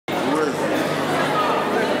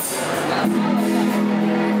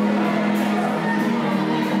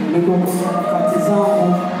niko kwenye harakati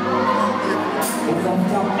zangu,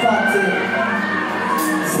 utafuta mkate,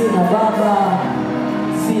 sina baba,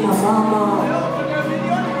 sina mama,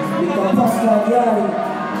 nikapata ajali.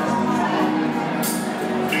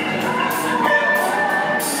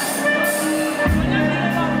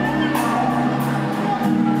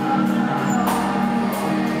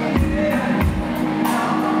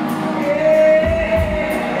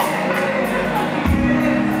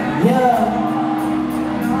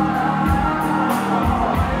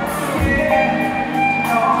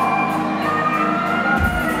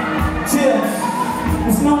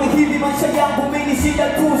 Usimame hivi maisha yangu mimi shida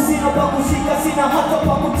tu, sina pa kushika, sina hata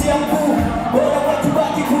pa kutia mguu. Bora watu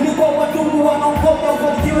baki kuliko wadumu wanaongoja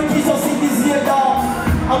ufanikiwe kisha usingizie dawa.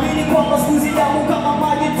 Amini kwamba siku zidamu kama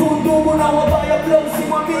maji tu, ndugu na wabaya blow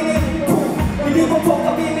simwamini tu. Nilipotoka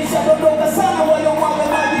mimi shadondoka sana, waliomwaga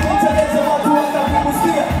maji niteleze watu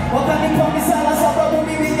wakanimusikia, wakanipa misala sababu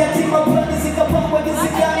mimi yatima. Plani zikapangwa jinsi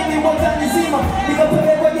gani ni wakanizima,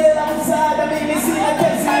 nikapelekwa jela msaada, mimi sina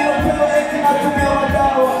kesi nilopewa eki na tumia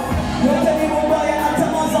madawa. Yote ni mbaya na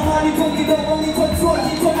tamaa za mali tu, kidogo niko chuo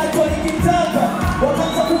kitu nacho nikitaka.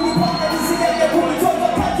 Wakaanza kunipanga jinsi gani ya kunitoka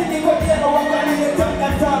kati niko jela, wakanileta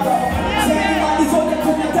mkataba. Sehemu mali zote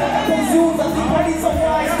tunataka kuziuza, zipaliza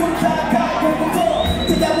mwai kutaka kukutoa.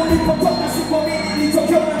 Tijabu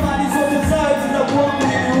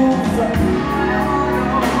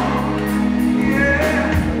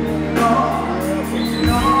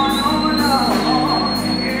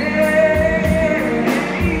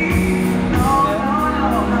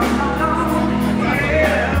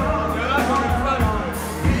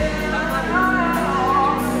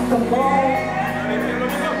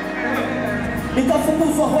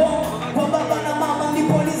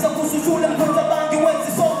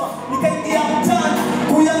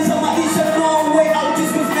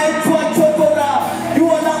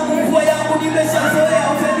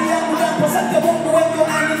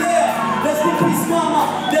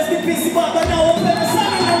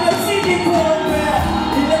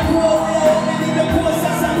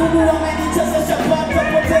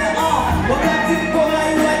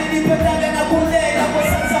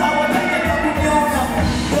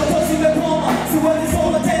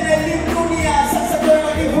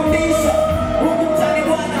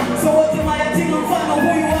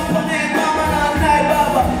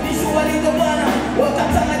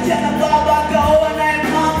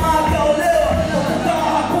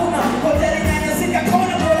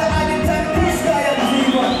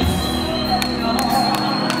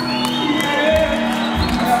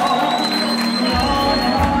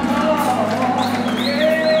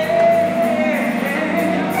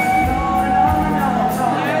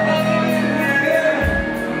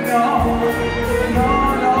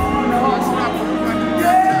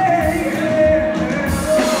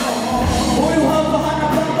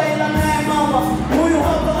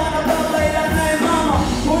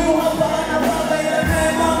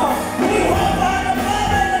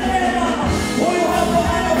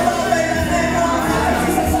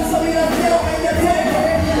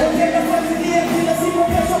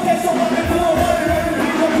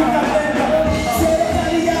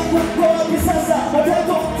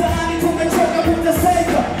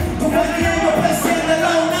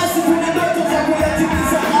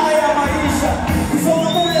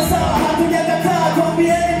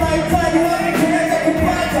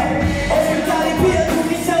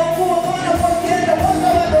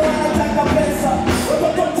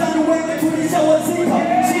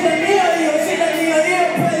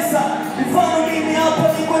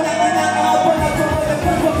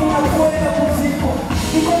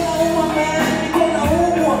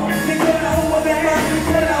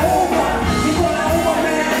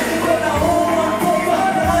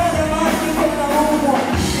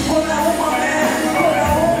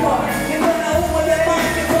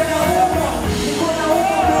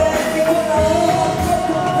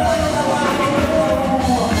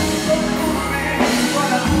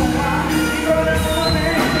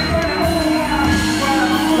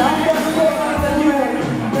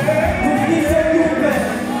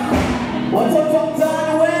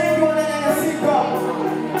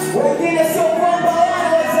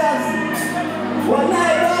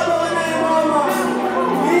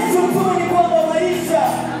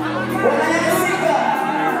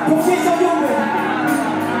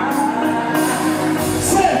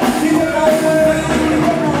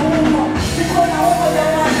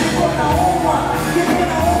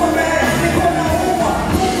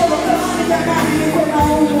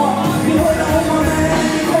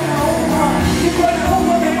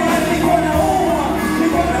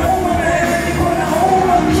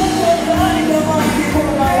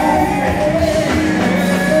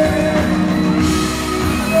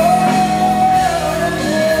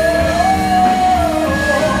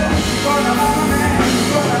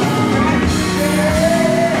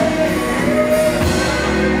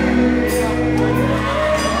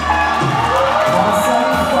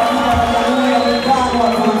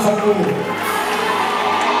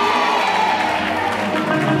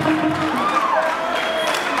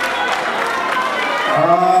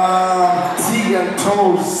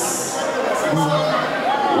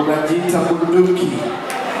Wanajiita bunduki.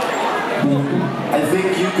 I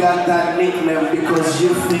think you got that nickname because you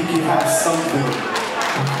think you have something.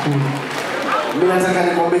 Mimi nataka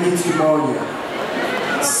nikwambie kitu kimoja.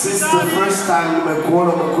 Since the first time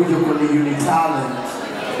nimekuona umekuja kwenye UNITALENT,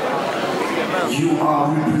 you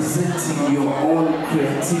are representing your own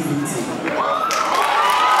creativity.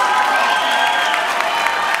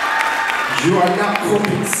 You are not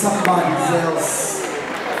copying somebody else.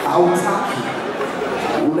 Hautaki.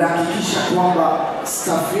 Unahakikisha kwamba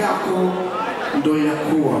staff yako ndio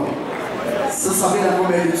inakuwa. Sasa mimi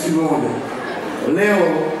nakwambia kitu kimoja.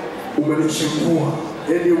 Leo umenichukua.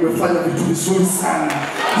 Yaani umefanya vitu vizuri sana.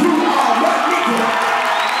 You are my nigga.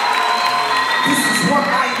 This is what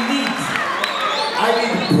I need. I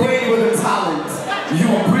need brain with a talent. You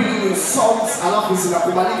are bringing your songs, alafu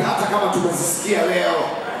zinakubalika hata kama tumezisikia leo.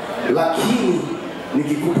 Lakini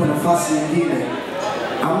nikikupa nafasi nyingine,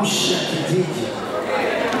 amsha kijiji,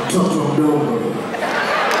 mtoto mdogo.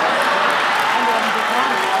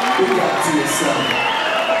 Look up to yourself.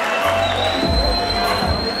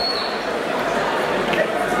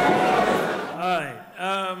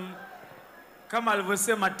 Kama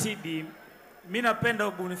alivyosema Tidi, mimi napenda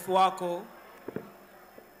ubunifu wako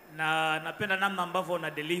na napenda namna ambavyo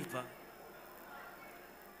una deliver.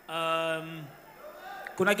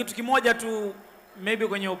 Kuna kitu kimoja tu maybe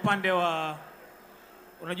kwenye upande wa,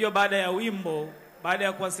 unajua baada ya wimbo, baada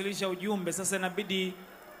ya kuwasilisha ujumbe, sasa inabidi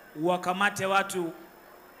wakamate watu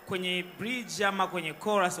kwenye bridge ama kwenye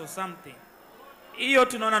chorus or something. Hiyo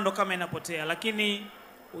tunaona ndo kama inapotea, lakini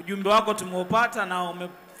ujumbe wako tumeupata na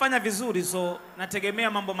umefanya vizuri, so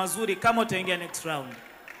nategemea mambo mazuri kama utaingia next round.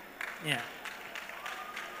 Yeah.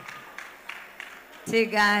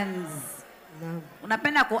 Tgun.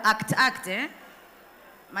 Unapenda ku act eh?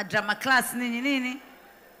 Madrama class nini?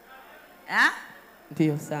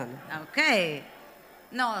 Ndio sana. Okay.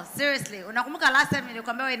 No, seriously. Unakumbuka last time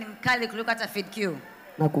nilikwambia wewe ni mkali kuliko hata Feed Q?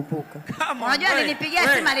 Nakumbuka. Unajua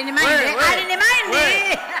alinipigia simu alinimind.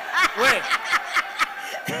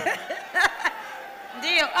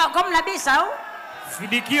 Ndio. Kwa mnabisha au?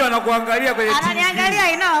 Feed Q anakuangalia kwenye TV. Ananiangalia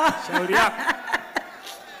I know. Shauri yako.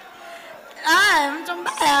 Mtu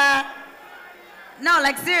mbaya. No,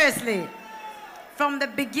 like seriously. From the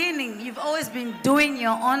beginning, you've always been doing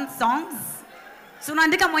your own songs. So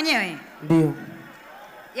unaandika mwenyewe? Ndio.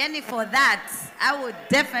 Yani for that, I would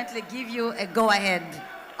definitely give you a go ahead.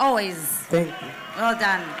 Always. Thank you. Well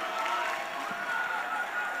done.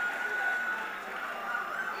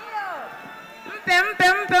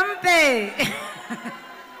 Mpe.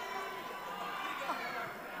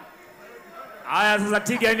 Aya sasa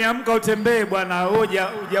Tgun, amka utembee bwana,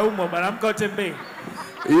 hujaumwa bwana, amka utembee.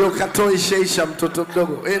 Hiyo katoi sheisha mtoto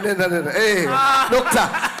mdogo. Nenda. Dokta,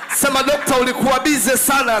 sema dokta ulikuwa busy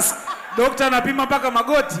sana. Dokta anapima mpaka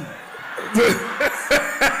magoti.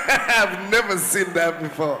 I've never seen that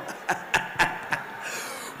before.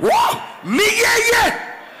 Wow! Migeye!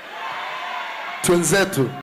 Twenzetu.